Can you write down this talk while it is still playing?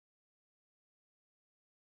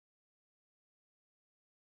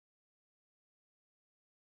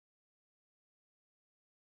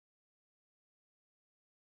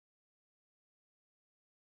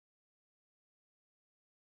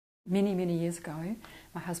many, many years ago,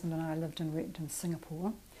 my husband and I lived and worked in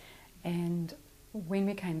Singapore, and when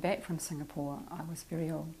we came back from Singapore, I was very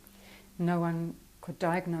ill. No one could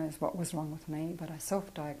diagnose what was wrong with me, but I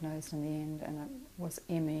self-diagnosed in the end, and it was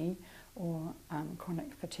ME, or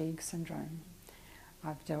chronic fatigue syndrome.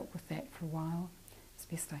 I've dealt with that for a while, as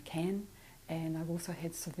best I can, and I've also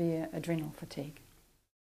had severe adrenal fatigue.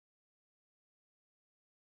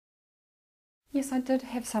 Yes, I did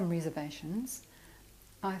have some reservations.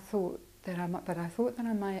 I thought that I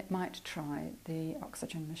might try the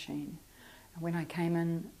oxygen machine. When I came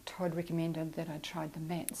in, Todd recommended that I tried the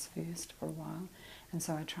mats first for a while, and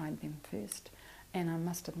so I tried them first. And I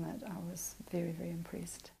must admit, I was very, very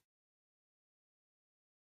impressed.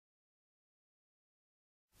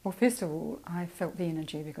 Well, first of all, I felt the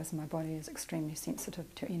energy because my body is extremely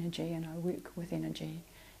sensitive to energy, and I work with energy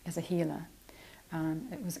as a healer.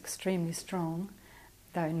 It was extremely strong,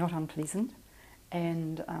 though not unpleasant,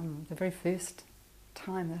 and the very first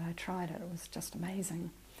time that I tried it, it was just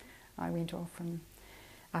amazing. I went off and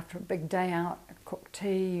after a big day out, I cooked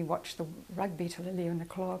tea, watched the rugby till 11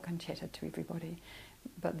 o'clock and chatted to everybody.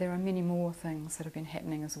 But there are many more things that have been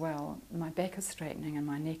happening as well. My back is straightening and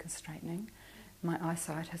my neck is straightening. My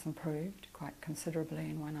eyesight has improved quite considerably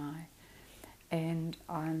in one eye. And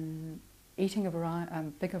I'm eating a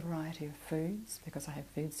bigger variety of foods because I have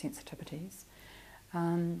food sensitivities.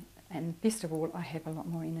 And best of all, I have a lot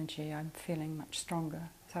more energy. I'm feeling much stronger.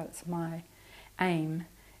 So it's my aim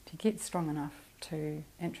to get strong enough to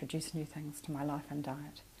introduce new things to my life and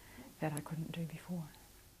diet that I couldn't do before.